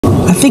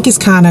think it's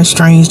kind of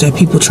strange that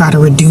people try to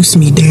reduce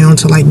me down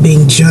to like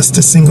being just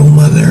a single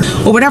mother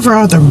or whatever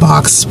other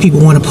box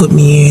people want to put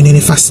me in, and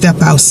if I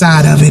step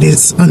outside of it,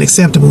 it's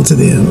unacceptable to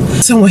them.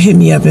 Someone hit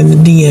me up in the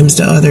DMs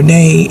the other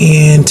day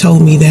and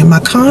told me that my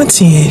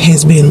content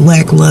has been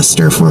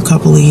lackluster for a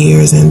couple of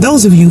years, and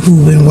those of you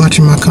who've been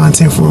watching my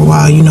content for a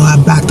while, you know I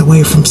backed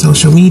away from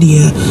social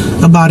media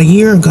about a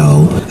year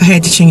ago. I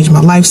had to change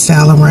my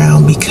lifestyle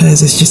around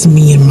because it's just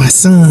me and my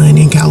son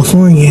in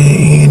California,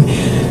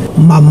 and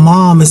my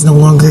mom is no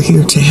longer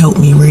here to help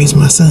me raise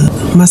my son.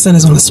 My son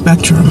is on the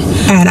spectrum,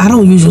 and I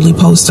don't usually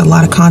post a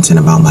lot of content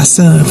about my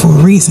son for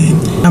a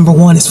reason. Number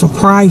one is for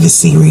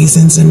privacy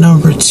reasons, and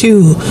number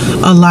two,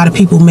 a lot of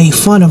people made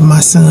fun of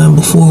my son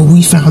before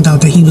we found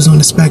out that he was on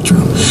the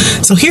spectrum.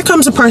 So here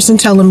comes a person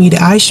telling me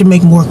that I should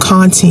make more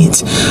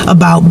content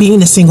about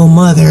being a single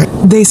mother.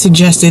 They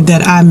suggested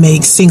that I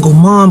make single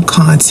mom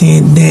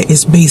content that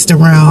is based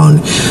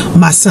around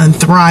my son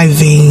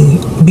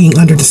thriving, being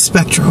under the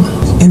spectrum,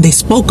 and they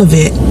spoke of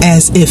it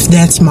as if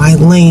that's my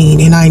lane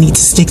and I need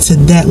to stick to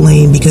that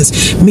lane,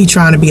 because me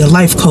trying to be a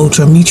life coach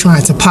or me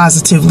trying to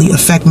positively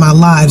affect my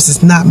lives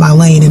is not my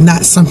lane and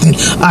not something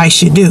I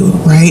should do,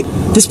 right?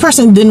 This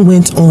person then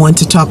went on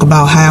to talk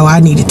about how I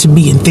needed to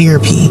be in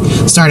therapy,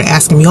 started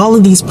asking me all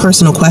of these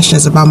personal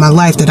questions about my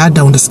life that I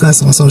don't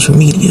discuss on social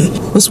media.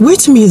 What's weird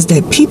to me is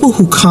that people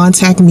who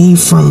contact me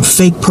from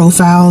fake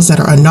profiles that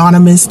are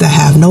anonymous, that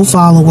have no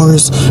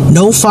followers,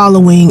 no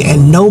following,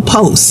 and no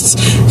posts,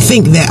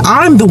 think that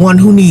I'm the one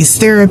who needs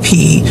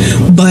therapy,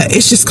 but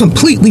it's just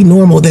completely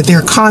normal that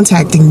they're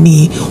contacting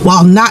me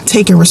while not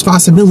taking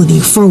responsibility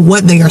for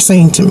what they are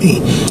saying to me.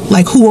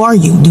 Like, who are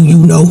you? Do you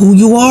know who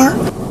you are?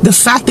 The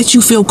fact that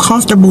you feel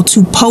comfortable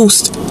to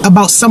post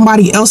about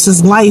somebody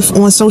else's life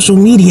on social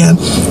media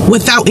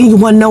without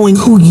anyone knowing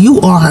who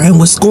you are and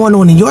what's going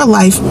on in your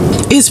life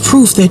is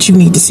proof that you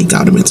need to seek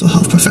out a mental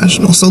health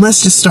professional. So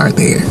let's just start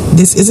there.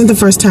 This isn't the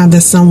first time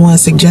that someone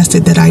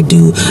suggested that I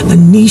do a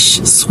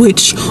niche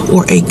switch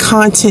or a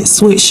content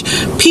switch.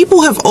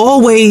 People have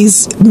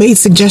always made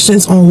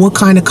suggestions on what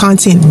kind of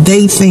content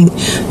they think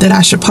that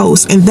I should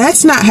post, and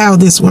that's not how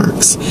this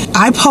works.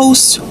 I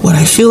post what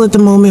I feel at the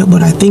moment,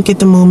 what I think at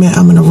the moment.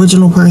 I'm an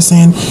original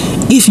person.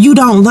 If you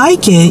don't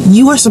like it,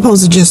 you are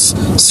supposed to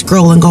just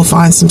scroll and go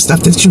find some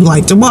stuff that you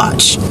like to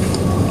watch.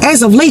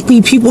 As of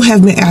lately, people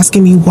have been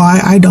asking me why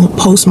I don't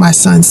post my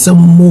son some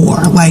more.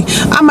 Like,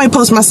 I might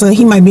post my son,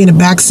 he might be in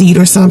the backseat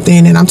or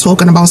something, and I'm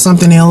talking about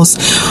something else,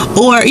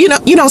 or you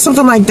know,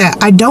 something like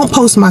that. I don't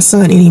post my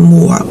son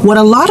anymore. What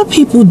a lot of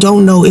people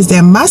don't know is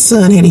that my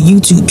son had a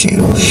YouTube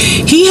channel.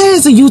 He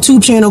has a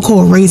YouTube channel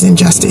called Raising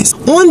Justice.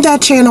 On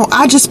that channel,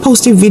 I just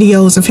posted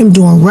videos of him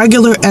doing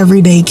regular,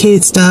 everyday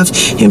kid stuff,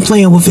 him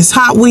playing with his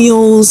Hot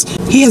Wheels.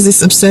 He has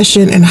this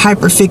obsession and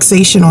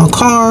hyperfixation on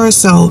cars,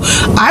 so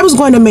I was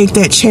going to make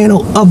that channel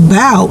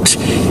about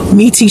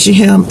me teaching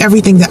him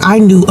everything that I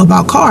knew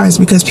about cars,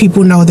 because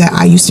people know that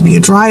I used to be a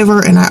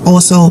driver and I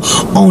also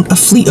owned a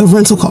fleet of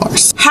rental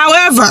cars.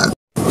 However,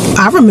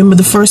 I remember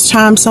the first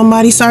time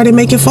somebody started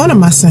making fun of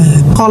my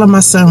son, calling my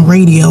son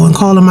radio and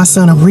calling my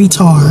son a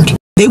retard.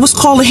 They was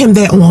calling him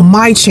that on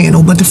my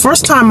channel, but the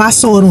first time I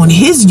saw it on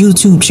his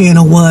YouTube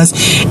channel was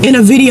in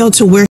a video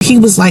to where he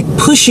was like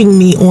pushing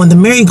me on the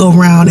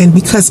merry-go-round, and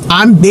because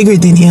I'm bigger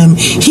than him,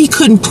 he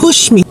couldn't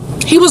push me.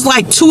 He was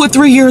like 2 or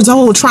 3 years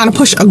old trying to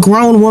push a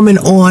grown woman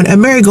on a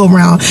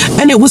merry-go-round,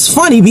 and it was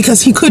funny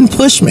because he couldn't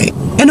push me.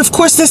 And of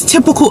course, that's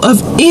typical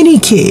of any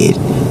kid.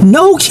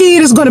 No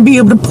kid is going to be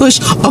able to push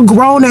a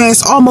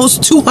grown-ass,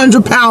 almost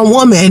 200-pound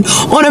woman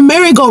on a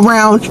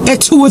merry-go-round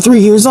at 2 or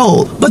 3 years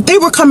old. But they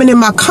were coming in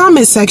my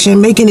comment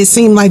section making it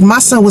seem like my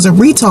son was a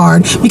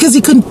retard because he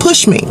couldn't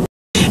push me.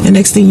 And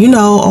next thing you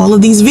know, all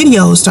of these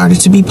videos started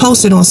to be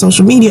posted on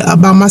social media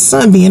about my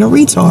son being a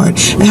retard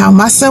and how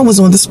my son was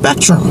on the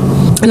spectrum.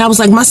 And I was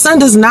like, my son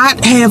does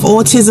not have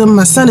autism.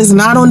 My son is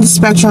not on the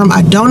spectrum.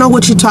 I don't know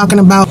what you're talking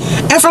about.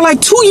 And for like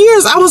 2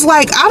 years, I was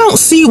like, I don't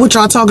see what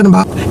y'all talking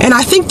about. And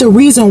I think the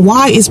reason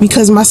why is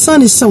because my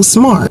son is so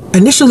smart.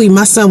 Initially,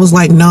 my son was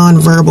like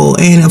nonverbal,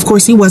 and of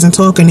course he wasn't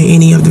talking in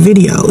any of the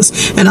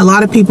videos. And a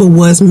lot of people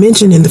was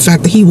mentioning the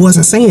fact that he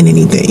wasn't saying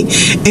anything.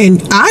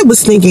 And I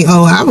was thinking,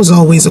 oh, I was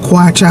always a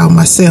quiet child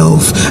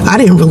myself. I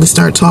didn't really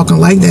start talking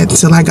like that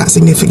until I got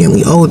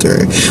significantly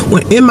older.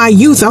 When in my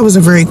youth, I was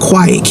a very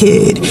quiet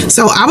kid.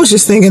 So I was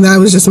just thinking that I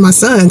was just my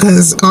son,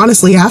 because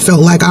honestly, I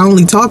felt like I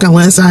only talk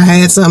unless I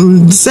had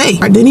something to say.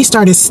 Then he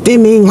started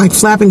stimming, like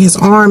flapping his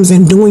arms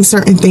and doing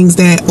certain things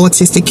that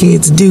autistic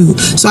kids do.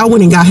 So I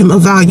went and got him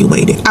evaluated.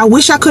 I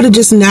wish I could have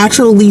just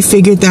naturally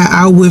figured that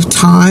out with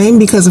time,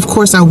 because of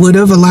course I would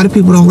have. A lot of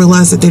people don't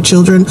realize that their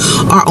children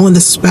are on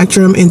the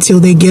spectrum until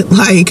they get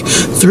like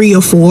 3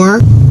 or 4.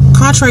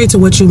 Contrary to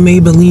what you may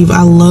believe,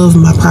 I love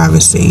my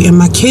privacy, and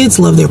my kids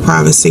love their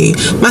privacy.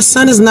 My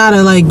son is not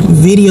a like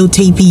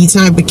videotapey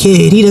type of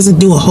kid. He doesn't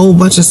do a whole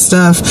bunch of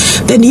stuff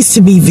that needs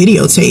to be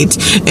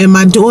videotaped. And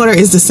my daughter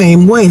is the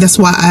same way. That's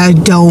why I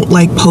don't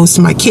like post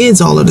my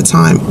kids all of the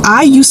time.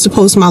 I used to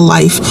post my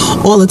life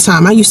all the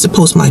time. I used to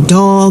post my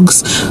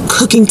dogs,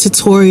 cooking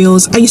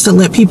tutorials. I used to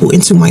let people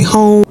into my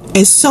home.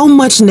 And so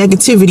much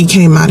negativity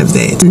came out of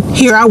that. And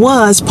here I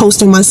was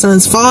posting my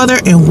son's father,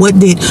 and what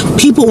did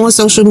people on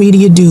social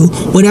media do?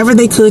 Whatever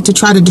they could to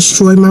try to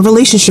destroy my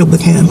relationship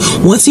with him.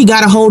 Once he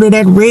got a hold of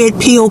that red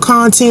pill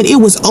content, it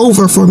was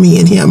over for me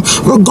and him.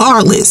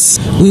 Regardless,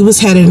 we was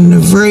headed in a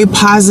very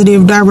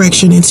positive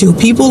direction until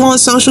people on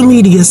social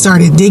media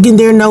started digging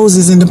their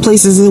noses into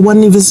places it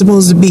wasn't even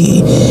supposed to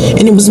be.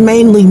 And it was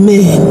mainly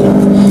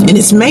men. And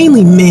it's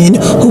mainly men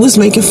who was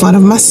making fun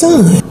of my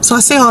son. So I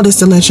say all this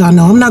to let y'all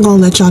know I'm not going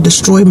to let y'all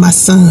destroy my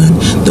son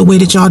the way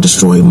that y'all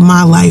destroyed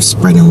my life,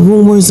 spreading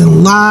rumors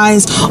and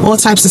lies, all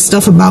types of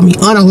stuff about me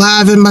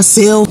unaliving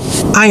myself.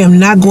 I am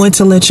not going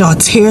to let y'all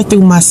tear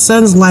through my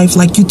son's life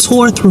like you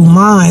tore through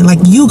mine. Like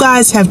you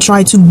guys have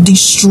tried to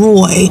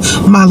destroy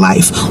my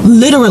life.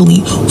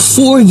 Literally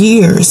 4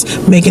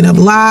 years making up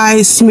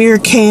lies, smear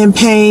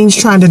campaigns,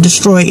 trying to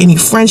destroy any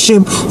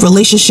friendship,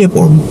 relationship,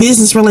 or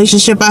business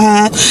relationship I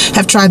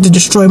have tried to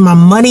destroy my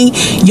money.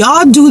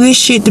 Y'all do this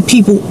shit to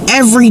people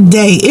every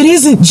day. It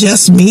isn't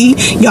just me.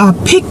 Y'all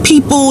pick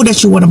people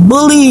that you want to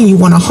bully and you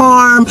want to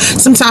harm.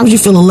 Sometimes you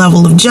feel a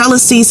level of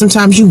jealousy.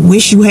 Sometimes you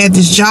wish you had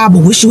this job,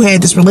 or wish you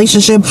had this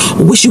relationship,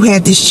 or wish you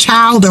had this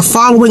child or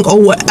following,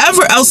 or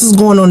whatever else is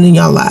going on in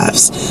your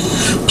lives.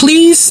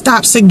 Please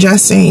stop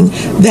suggesting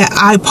that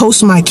I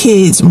post my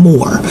kids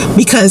more,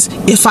 because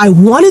if I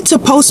wanted to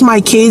post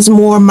my kids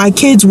more, my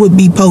kids would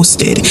be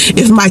posted.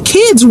 If my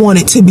kids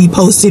wanted to be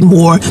posted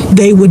more,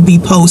 they would be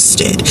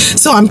posted.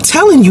 So I'm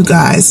telling you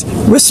guys,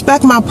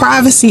 respect my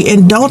privacy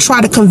and don't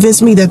try to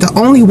convince me that the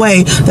only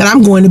way that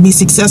I'm going to be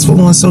successful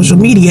on social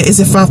media is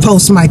if I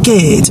post my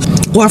kids,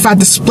 or if I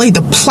display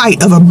the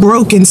plight of a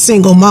broken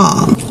single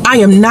mom. I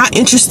am not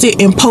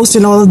interested in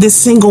posting all of this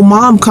single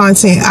mom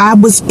content. I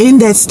was in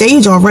that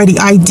stage already.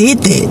 I did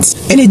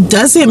that. And it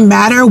doesn't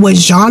matter what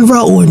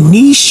genre or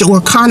niche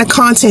or kind of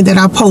content that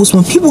I post.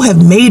 When people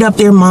have made up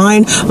their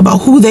mind about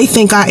who they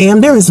think I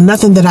am, there is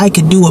nothing that I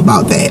could do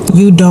about that.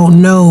 You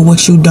don't know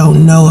what you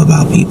don't know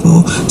about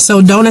people.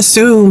 So don't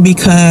assume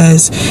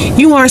because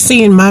you aren't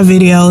seeing my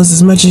videos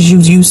as much as you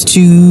used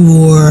to,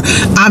 or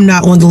I'm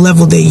not on the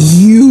level that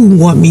you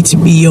want me to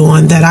be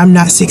on, that I'm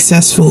not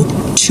successful.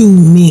 To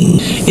me,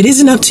 it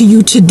isn't up to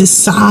you to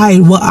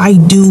decide what I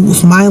do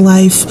with my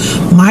life,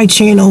 my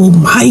channel,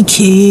 my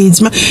kids.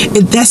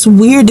 That's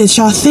weird that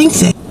y'all think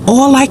that.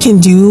 All I can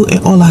do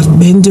and all I've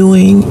been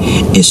doing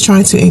is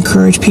trying to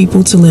encourage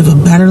people to live a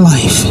better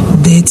life.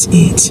 That's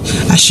it.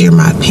 I share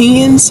my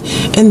opinions,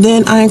 and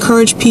then I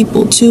encourage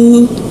people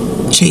to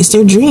chase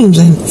their dreams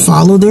and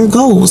follow their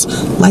goals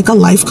like a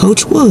life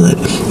coach would.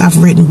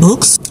 I've written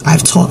books,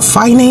 I've taught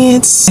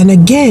finance, and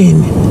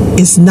again,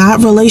 it's not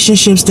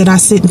relationships that I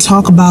sit and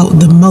talk about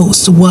the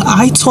most. What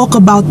I talk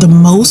about the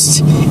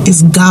most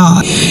is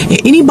God.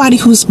 And anybody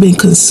who's been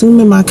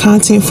consuming my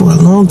content for a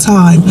long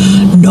time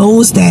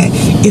knows that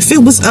if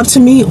it was up to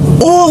me,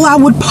 all I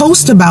would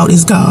post about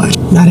is God.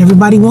 Not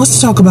everybody wants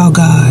to talk about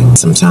God.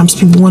 Sometimes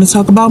people want to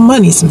talk about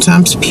money.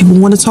 Sometimes people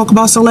want to talk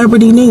about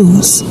celebrity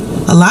news.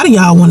 A lot of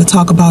y'all want to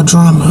talk about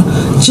drama.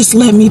 Just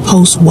let me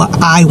post what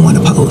I want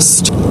to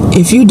post.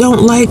 If you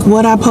don't like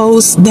what I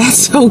post,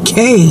 that's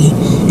okay.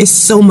 It's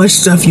so much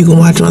stuff you can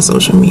watch on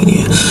social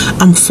media.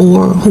 I'm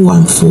for who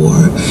I'm for.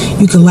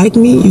 You can like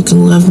me, you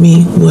can love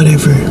me,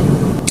 whatever.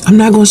 I'm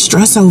not going to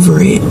stress over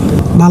it.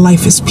 My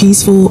life is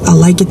peaceful. I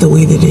like it the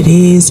way that it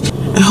is.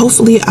 And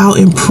hopefully I'll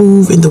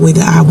improve in the way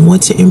that I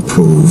want to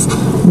improve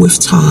with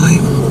time.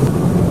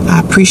 I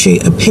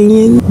appreciate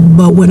opinion,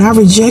 but when I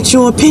reject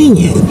your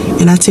opinion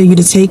and I tell you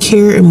to take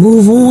care and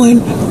move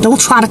on, don't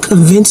try to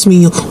convince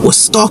me or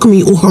stalk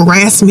me or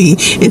harass me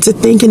into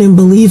thinking and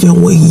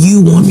believing what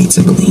you want me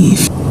to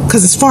believe.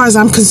 Because as far as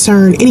I'm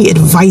concerned, any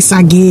advice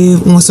I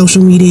give on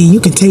social media, you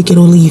can take it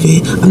or leave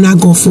it. I'm not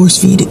going to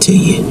force feed it to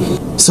you.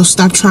 So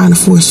stop trying to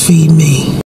force feed me.